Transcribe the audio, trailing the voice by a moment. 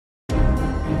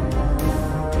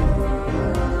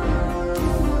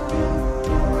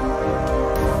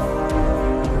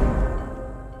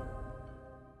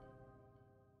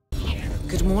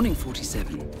morning,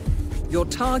 47. Your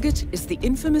target is the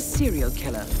infamous serial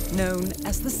killer known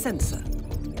as the Censor.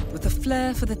 With a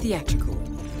flair for the theatrical,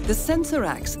 the Censor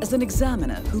acts as an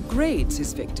examiner who grades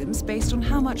his victims based on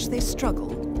how much they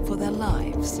struggle for their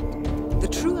lives. The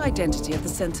true identity of the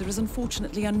Censor is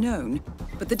unfortunately unknown,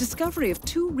 but the discovery of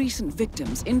 2 recent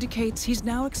victims indicates he's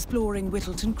now exploring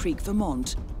Whittleton Creek,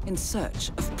 Vermont, in search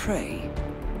of prey.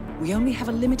 We only have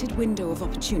a limited window of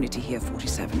opportunity here,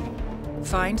 47.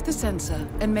 Find the Censor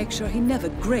and make sure he never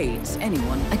grades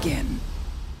anyone again.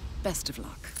 Best of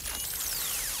luck.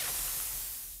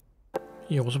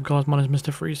 Yo, what's up guys, my name is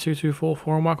Mr.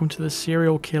 Freeze2244 and welcome to the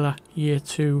Serial Killer Year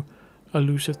 2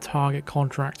 Elusive Target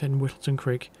Contract in Whittleton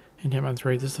Creek in Hitman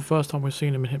 3. This is the first time we've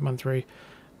seen him in Hitman 3,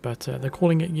 but they're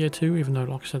calling it Year 2, even though,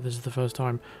 like I said, this is the first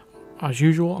time. As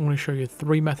usual, I'm going to show you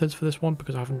 3 methods for this one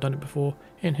because I haven't done it before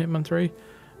in Hitman 3,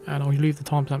 and I'll leave the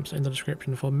timestamps in the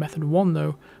description. For method 1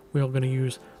 though, we are going to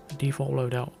use the default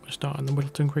loadout. We'll start in the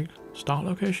Whittleton Creek start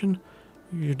location,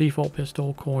 use your default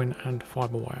pistol, coin and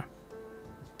fiber wire.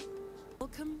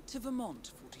 Welcome to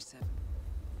Vermont, 47.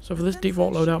 So for this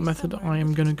default loadout method, I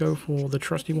am going to go for the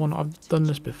trusty one. I've done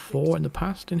this before in the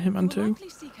past in Hitman 2,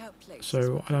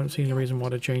 so I don't see any reason why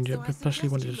to change it, especially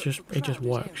when it just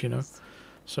works, you know.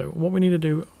 So what we need to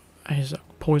do is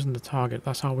poison the target.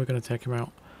 That's how we're going to take him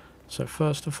out. So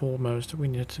first and foremost, we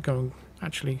need to go and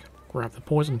actually grab the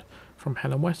poison from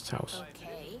Helen West's house,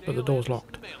 but the door's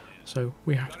locked. So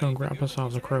we have to go and grab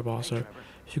ourselves a crowbar. So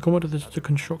if you come over to the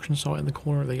construction site in the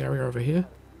corner of the area over here,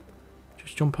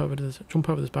 just jump over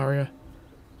this barrier,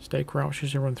 stay crouched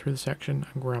as you run through the section,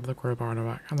 and grab the crowbar in the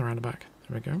back and around the back.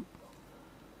 There we go.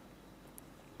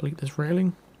 Delete this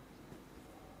railing.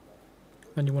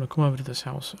 Then you want to come over to this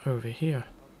house over here.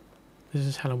 This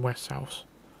is Helen West's house.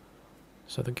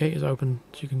 So the gate is open,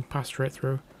 so you can pass straight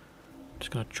through.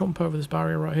 Just going to jump over this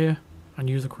barrier right here and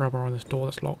use the crowbar on this door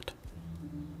that's locked.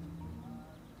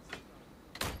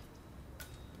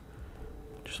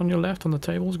 Just on your left on the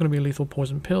table is going to be lethal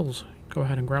poison pills. Go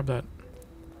ahead and grab that.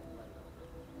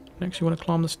 Next you want to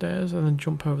climb the stairs and then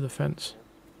jump over the fence.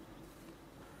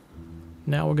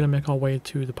 Now we're going to make our way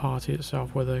to the party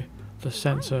itself where the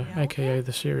Censor, aka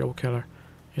the serial killer,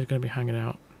 is going to be hanging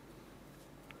out.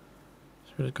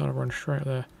 So we just got to run straight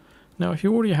there. Now if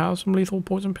you already have some lethal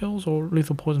poison pills or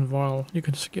lethal poison vial, you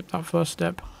can skip that first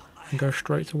step and go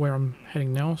straight to where I'm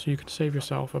heading now, so you can save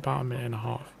yourself about a minute and a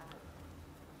half.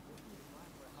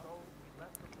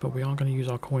 But we are going to use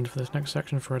our coins for this next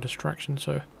section for a distraction,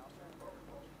 so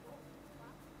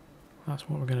that's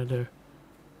what we're going to do.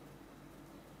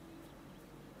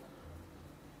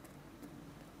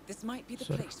 This might be the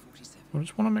place, 47. We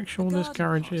just want to make sure this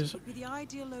garage is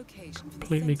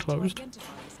completely closed,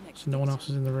 so no one else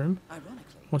is in the room.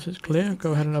 Once it's clear,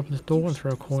 go ahead and open this door and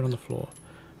throw a coin on the floor.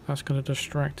 That's going to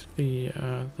distract the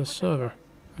server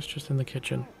that's just in the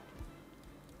kitchen.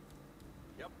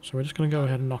 So we're just going to go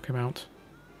ahead and knock him out.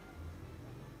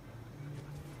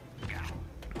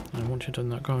 And once you've done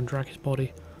that, go and drag his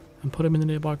body and put him in the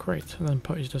nearby crate, and then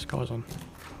put his disguise on.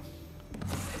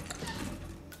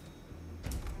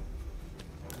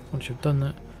 Once you've done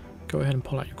that, go ahead and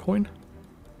pull out your coin.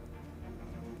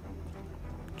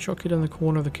 Chuck it in the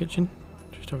corner of the kitchen,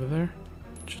 just over there,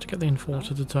 just to get the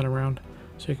enforcer to turn around,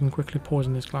 so you can quickly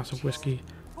poison this glass of whiskey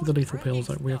with the lethal pills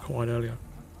that we acquired earlier.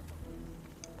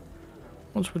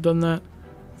 Once we've done that,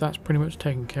 that's pretty much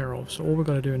taken care of. So all we've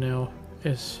got to do now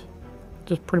is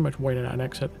just pretty much wait at an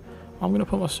exit. I'm going to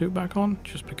put my suit back on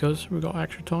just because we've got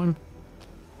extra time.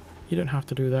 You don't have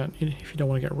to do that if you don't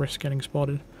want to get risk getting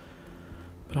spotted.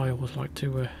 But I always like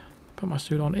to put my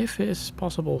suit on if it is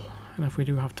possible and if we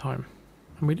do have time.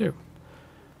 And we do.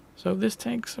 So this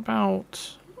takes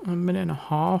about a minute and a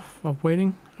half of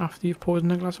waiting after you've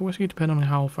poisoned a glass of whiskey, depending on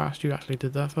how fast you actually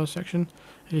did that first section.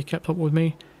 If you kept up with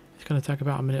me, it's going to take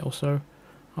about a minute or so.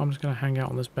 I'm just going to hang out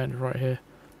on this bench right here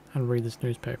and read this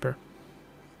newspaper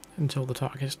until the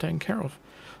target is taken care of.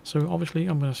 So obviously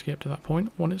I'm going to skip to that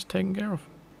point when it's taken care of.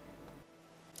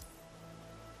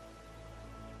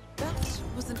 That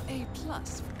was an A+,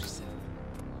 47.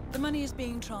 The money is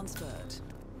being transferred.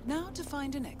 Now to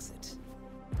find an exit.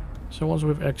 So once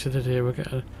we've exited here, we'll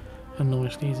get a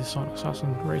nice easy silent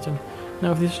assassin rating.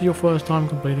 Now if this is your first time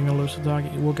completing a Elusive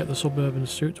target, you will get the suburban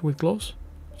suit with gloves,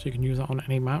 so you can use that on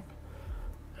any map.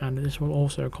 And this will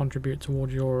also contribute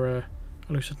towards your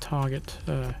Elusive target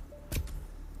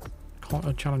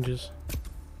challenges.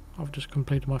 I've just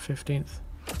completed my 15th.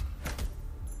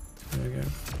 There we go.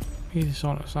 Easy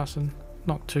silent assassin.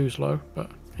 Not too slow,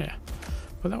 but yeah.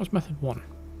 But that was method 1.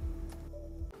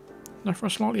 Now for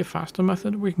a slightly faster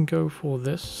method, we can go for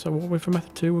this. So what we're for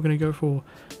method 2, we're going to go for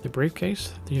the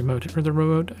briefcase, the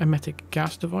remote emetic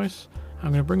gas device. I'm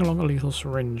going to bring along a lethal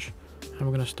syringe, and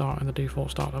we're going to start in the default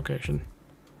start location.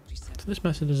 So this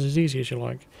method is as easy as you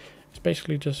like. It's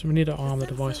basically just, we need to arm the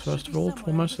device first of all,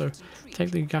 foremost. So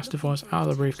take the gas device out of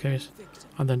the briefcase,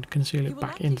 and then conceal it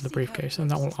back into the briefcase, and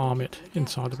that will arm it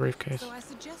inside the briefcase.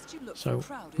 So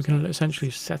we can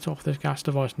essentially set off this gas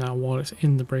device now while it's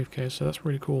in the briefcase, so that's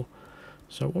really cool.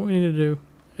 So what we need to do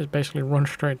is basically run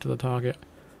straight to the target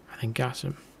and then gas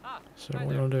him. So what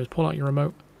you're going to do is pull out your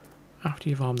remote after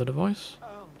you've armed the device.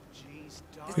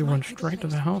 If we run straight to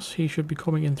the house, he should be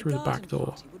coming in through the back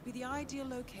door.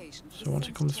 So once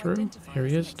he comes through, here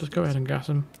he is, just go ahead and gas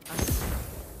him.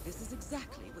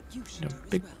 A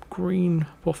big green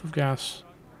puff of gas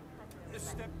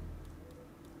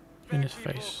in his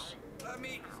face.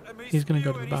 He's going to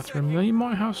go to the bathroom. Now you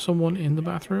might have someone in the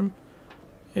bathroom.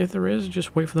 If there is,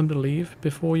 just wait for them to leave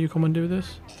before you come and do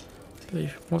this.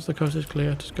 Once the coast is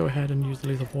clear, just go ahead and use the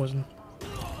lethal poison.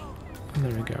 And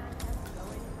there we go.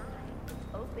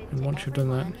 And once you've done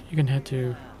that, you can head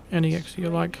to any exit you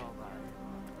like,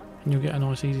 and you'll get a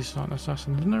nice easy silent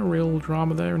assassin. There's no real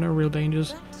drama there, no real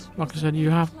dangers. Like I said, you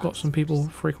have got some people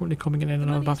frequently coming in and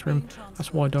out of the bathroom.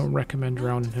 That's why I don't recommend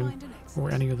drowning him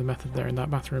or any other method there in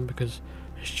that bathroom, because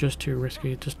it's just too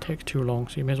risky. It just takes too long,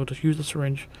 so you may as well just use the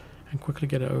syringe and quickly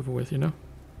get it over with, you know.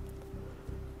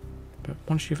 But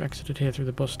once you've exited here through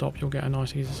the bus stop, you'll get a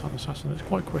nice easy silent assassin. It's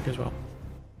quite quick as well.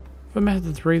 For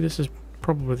method 3, this is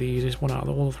probably the easiest one out of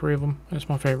all three of them. It's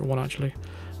my favourite one actually.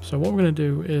 So what we're going to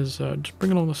do is just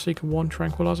bring along the Sieker 1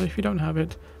 tranquilizer. If you don't have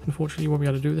it, unfortunately you won't be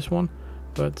able to do this one,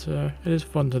 but it is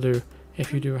fun to do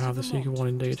if you do have the Sieker 1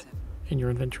 indeed in your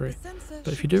inventory.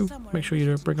 But if you do, make sure you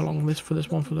do bring along this for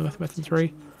the method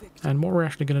 3. And what we're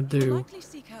actually going to do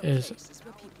is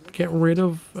get rid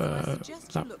of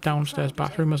that downstairs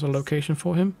bathroom as a location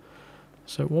for him.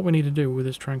 So what we need to do with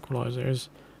this tranquilizer is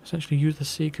essentially use the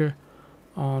Sieker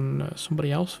on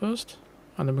somebody else first,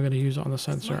 and then we're going to use it on the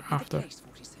Censor after.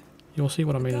 You'll see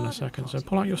what I mean in a second. So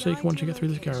pull out your Sieker once you get through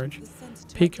this garage,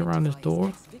 peek around this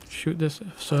door, shoot this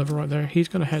server right there. He's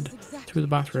going to head to the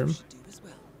bathroom.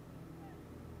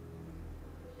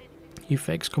 You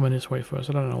fakes coming this way first,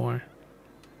 I don't know why.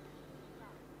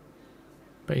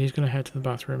 But he's going to head to the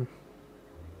bathroom.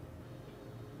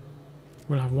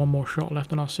 We'll have one more shot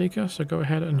left on our Sieker, so go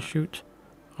ahead and shoot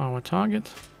our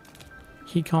target.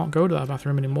 He can't go to that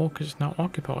bathroom anymore because it's now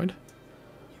occupied.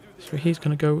 So he's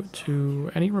going to go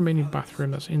to any remaining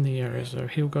bathroom that's in the area, so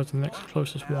he'll go to the next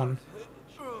closest one.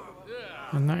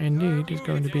 And that indeed is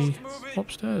going to be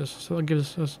upstairs, so that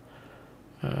gives us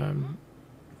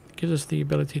the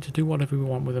ability to do whatever we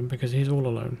want with him because he's all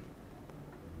alone.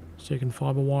 So you can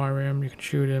fiber wire him, you can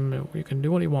shoot him, you can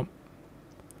do what you want.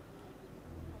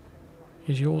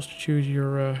 It's yours to choose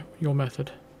your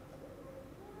method.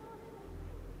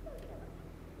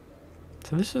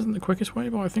 So this isn't the quickest way,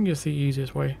 but I think it's the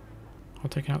easiest way of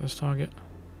taking out this target.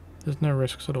 There's no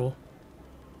risks at all.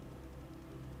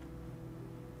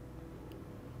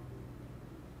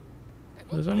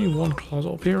 There's only one closet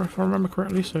up here if I remember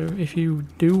correctly, so if you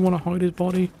do want to hide his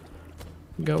body,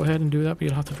 go ahead and do that, but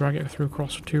you'll have to drag it through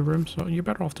across 2 rooms, so you're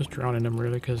better off just drowning him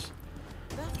really, because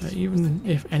even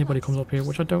if anybody comes up here,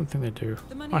 which I don't think they do,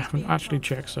 I haven't actually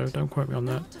checked, so don't quote me on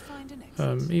that.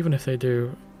 Even if they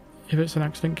do, if it's an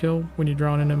accident kill when you're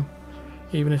drowning him,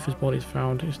 even if his body's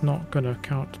found, it's not going to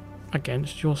count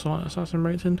against your silent assassin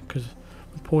rating, because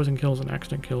with poison kills and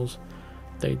accident kills,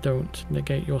 they don't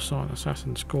negate your silent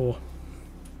assassin score.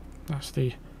 That's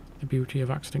the beauty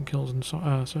of accident kills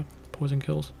and poison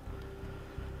kills.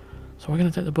 So we're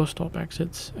going to take the bus stop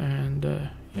exits and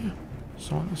yeah,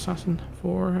 silent assassin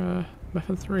for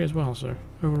method 3 as well. So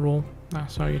overall,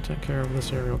 that's how you take care of the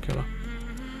serial killer.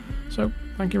 So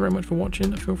thank you very much for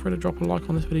watching. Feel free to drop a like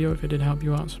on this video if it did help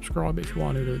you out, subscribe if you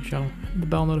are new to the channel, hit the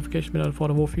bell notification to be notified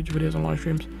of all future videos and live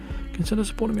streams. Consider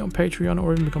supporting me on Patreon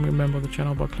or even becoming a member of the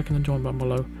channel by clicking the join button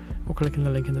below or clicking the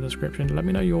link in the description. Let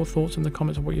me know your thoughts in the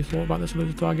comments of what you thought about this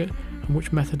elusive target and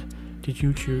which method did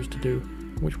you choose to do.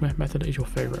 Which method is your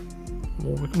favourite?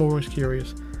 I'm always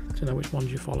curious to know which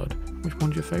ones you followed, which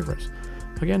ones your favourites.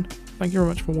 Again, thank you very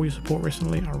much for all your support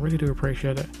recently. I really do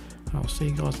appreciate it, and I'll see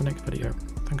you guys in the next video.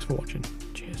 Thanks for watching.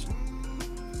 Cheers.